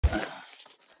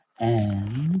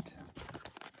And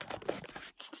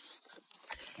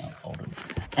I'll hold it.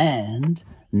 And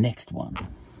next one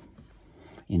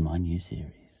in my new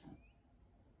series.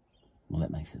 Well, that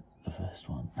makes it the first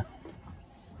one.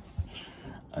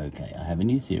 Okay, I have a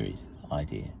new series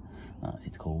idea.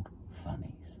 It's called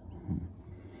Funnies.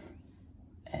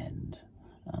 And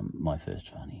my first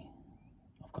funny.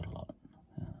 I've got a lot.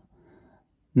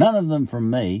 None of them from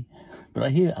me, but I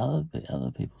hear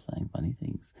other people saying funny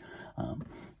things.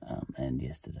 And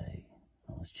yesterday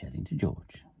I was chatting to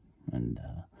George, and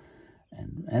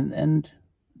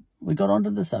we got onto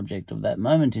the subject of that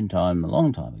moment in time a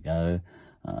long time ago,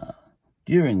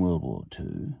 during World War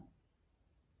II.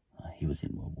 He was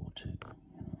in World War II.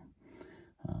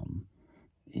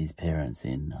 His parents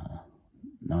in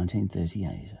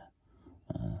 1938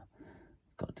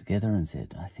 got together and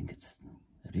said, I think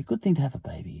it'd be a good thing to have a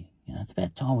baby. You know, it's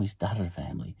about time we started a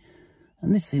family.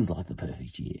 And this seems like the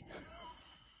perfect year.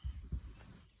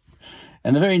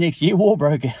 And the very next year, war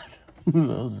broke out.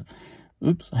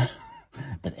 Oops.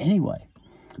 But anyway,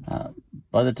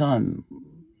 by the time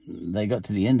they got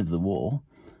to the end of the war,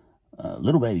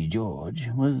 little baby George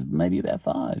was maybe about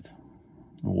 5.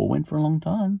 The war went for a long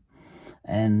time.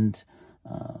 And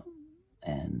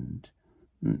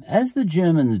as the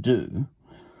Germans do,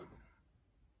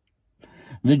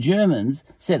 the Germans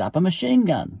set up a machine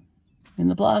gun in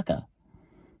the Plaka,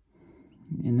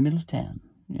 in the middle of town.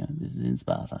 You know, this is in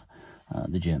Sparta.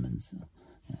 The Germans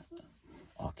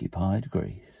occupied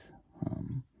Greece.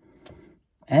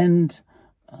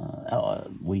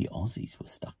 We Aussies were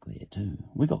stuck there too.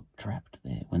 We got trapped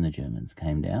there when the Germans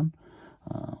came down.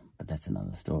 But that's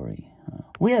another story.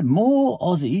 We had more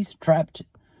Aussies trapped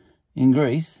in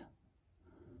Greece,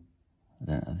 I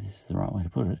don't know if this is the right way to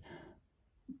put it,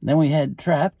 than we had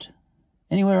trapped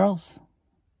anywhere else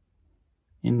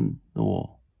in the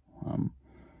war.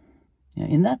 You know,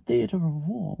 in that theatre of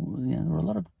war, you know, there were a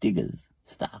lot of diggers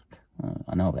stuck.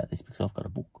 I know about this because I've got a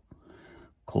book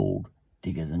called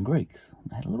Diggers and Greeks.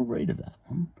 I had a little read of that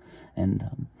one. And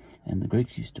the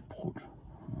Greeks used to put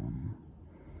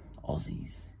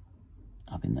Aussies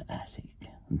up in the attic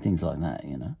and things like that,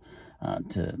 you know,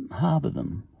 to harbour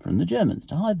them from the Germans,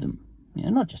 to hide them. You know,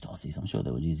 not just Aussies, I'm sure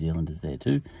there were New Zealanders there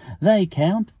too. They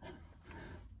count.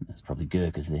 There's probably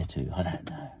Gurkhas there too, I don't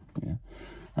know.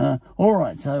 Yeah. All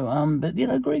right, so, but, you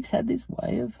know, Greeks had this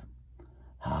way of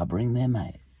harbouring their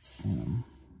mates, you know.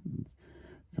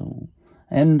 So,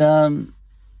 and the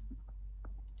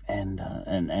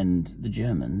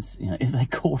Germans, you know, if they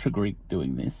caught a Greek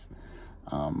doing this,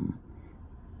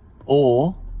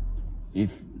 or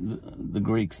if the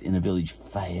Greeks in a village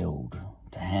failed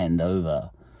to hand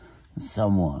over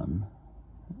someone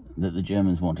that the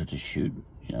Germans wanted to shoot,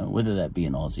 you know, whether that be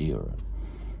an Aussie or an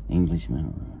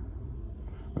Englishman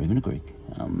or even a Greek,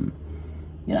 you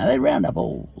know, they round up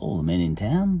all the men in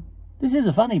town. This is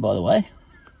a funny, by the way.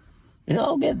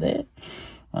 I'll get there.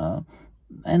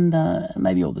 And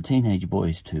maybe all the teenage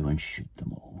boys too, and shoot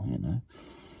them all, you know.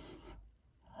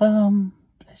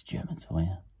 That's Germans for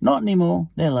you. Not anymore.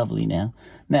 They're lovely now.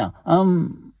 Now,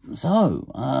 so,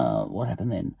 what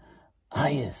happened then? Ah,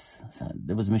 yes. So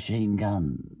there was a machine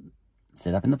gun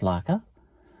set up in the Plaka.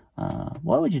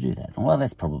 Why would you do that? Well,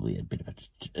 that's probably a bit of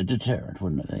a deterrent,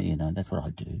 wouldn't it? You know, that's what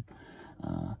I'd do.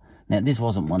 Now, this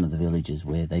wasn't one of the villages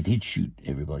where they did shoot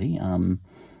everybody. I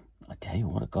tell you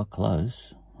what, it got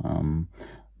close.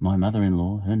 My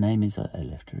mother-in-law, her name is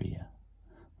Eleftheria,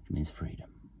 which means freedom.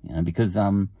 You know, because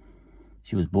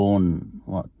she was born,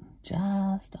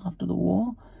 just after the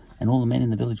war, and all the men in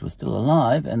the village were still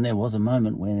alive, and there was a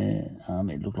moment where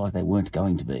it looked like they weren't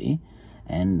going to be,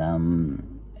 and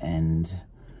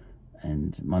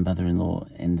my mother-in-law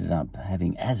ended up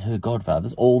having as her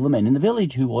godfathers all the men in the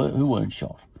village who weren't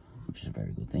shot, which is a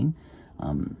very good thing.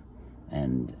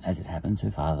 And as it happens,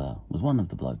 her father was one of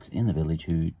the blokes in the village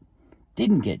who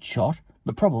didn't get shot,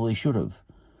 but probably should have.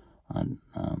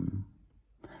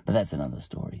 But that's another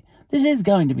story. This is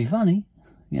going to be funny,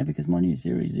 you know, because my new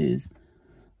series is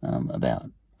about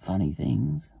funny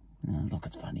things. You know, look,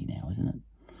 it's funny now, isn't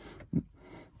it?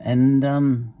 And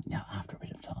yeah, after a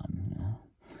bit of time, you know.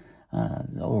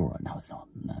 All right, no, it's not.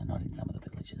 No, not in some of the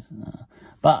villages.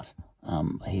 But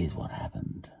here's what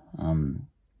happened.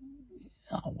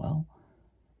 Oh, well,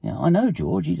 yeah, I know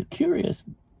George. He's a curious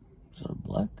sort of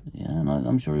bloke, yeah, and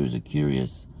I'm sure he was a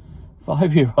curious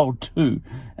 5-year-old too.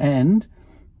 And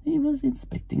he was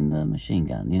inspecting the machine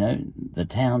gun, you know, the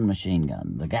town machine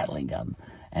gun, the Gatling gun.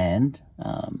 And,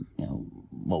 you know,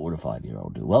 what would a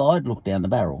 5-year-old do? Well, I'd look down the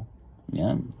barrel, you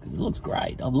know, because it looks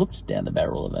great. I've looked down the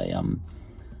barrel of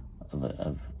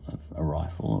a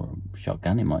rifle or a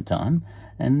shotgun in my time,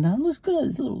 And it looks good,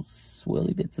 there's little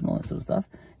swirly bits and all that sort of stuff.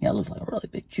 You know, it looks like a really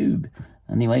big tube.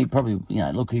 Anyway, he probably, you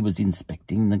know, look, he was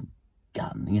inspecting the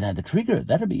gun, you know, the trigger.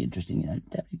 That'd be interesting, you know,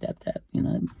 tappy tap tap, you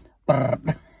know.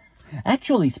 Brrr.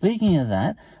 Actually, speaking of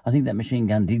that, I think that machine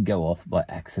gun did go off by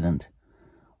accident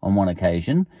on one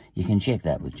occasion. You can check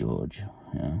that with George,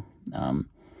 you know.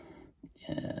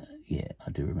 Yeah,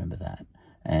 I do remember that.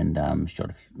 And shot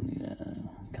a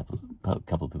couple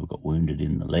of people got wounded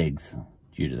in the legs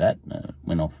due to that.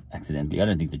 Went off accidentally. I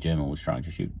don't think the German was trying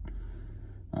to shoot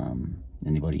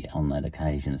anybody on that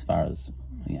occasion, as far as,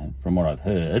 you know, from what I've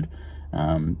heard.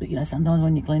 But, you know, sometimes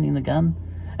when you're cleaning the gun,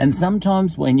 and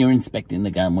sometimes when you're inspecting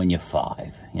the gun when you're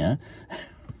 5, you know,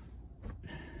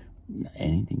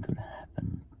 anything could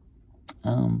happen.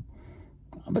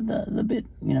 But the bit,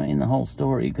 you know, in the whole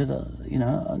story, because, you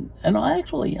know, and I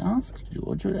actually asked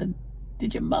George,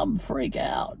 did your mum freak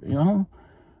out, you know,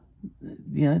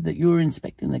 that you were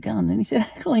inspecting the gun? And he said,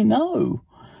 actually, no.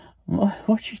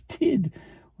 What she did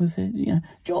was said, you know,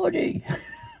 Georgie,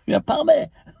 you know, Palmer,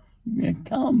 you know,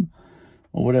 come,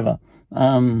 or whatever.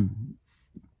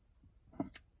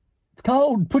 It's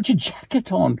cold, put your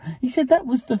jacket on. He said that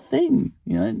was the thing,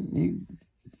 you know.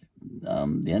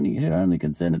 Her only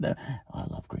concern is that, I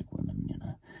love Greek women, you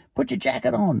know. Put your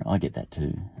jacket on. I get that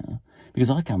too, you know, because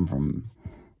I come from,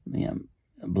 you know,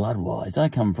 blood-wise, I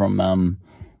come from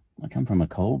a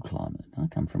cold climate. I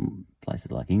come from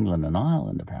places like England and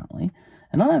Ireland, apparently,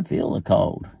 and I don't feel the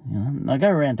cold, you know. And I go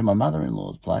around to my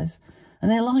mother-in-law's place,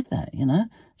 and they're like that, you know.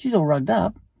 She's all rugged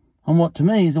up on what to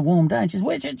me is a warm day, and she says,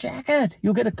 where's your jacket?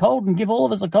 You'll get a cold and give all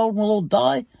of us a cold and we'll all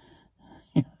die.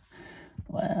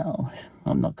 Well,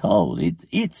 I'm not cold.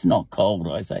 It's not cold,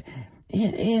 I say.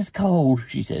 It is cold,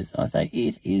 she says. I say,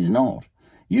 it is not.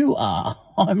 You are.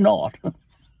 I'm not.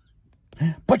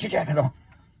 Put your jacket on.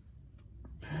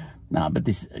 No, but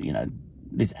this, you know,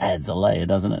 this adds a layer,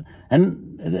 doesn't it?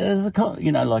 And there's a,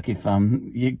 you know, like if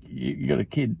you got a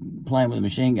kid playing with a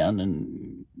machine gun,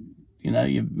 and, you know,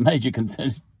 your major concern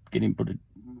is get him put a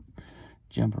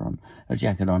jumper on, a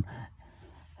jacket on.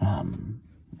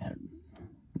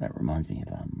 That reminds me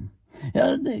of,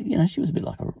 you know, she was a bit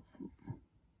like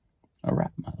a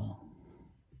rap mother.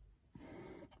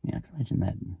 Yeah, I can imagine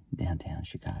that in downtown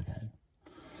Chicago.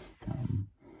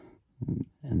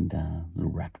 And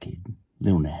little rap kid,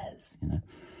 Lil Nas, you know,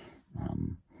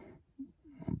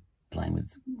 playing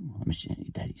with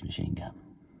daddy's machine gun.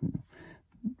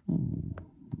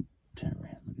 Turn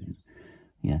around,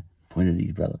 yeah, pointed at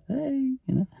his brother. Hey,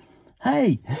 you know,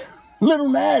 hey, Little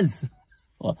Nas.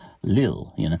 Or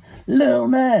Lil, you know, Lil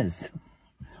Nas,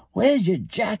 where's your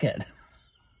jacket?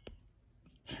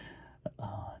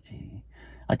 Oh, gee.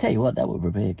 I tell you what, that would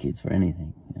prepare kids for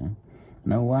anything, you know.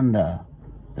 No wonder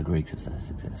the Greeks are so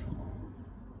successful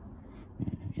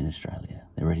in Australia.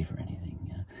 They're ready for anything,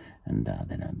 you know, and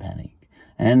they don't panic.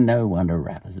 And no wonder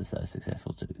rappers are so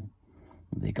successful too,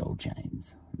 with their gold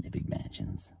chains and their big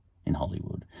mansions in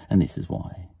Hollywood. And this is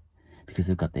why, because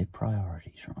they've got their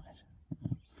priorities right. You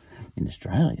know? In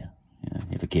Australia, you know,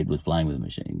 if a kid was playing with a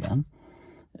machine gun,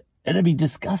 it'd be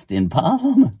discussed in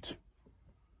Parliament.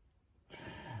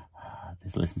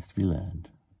 There's lessons to be learned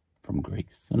from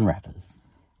Greeks and rappers.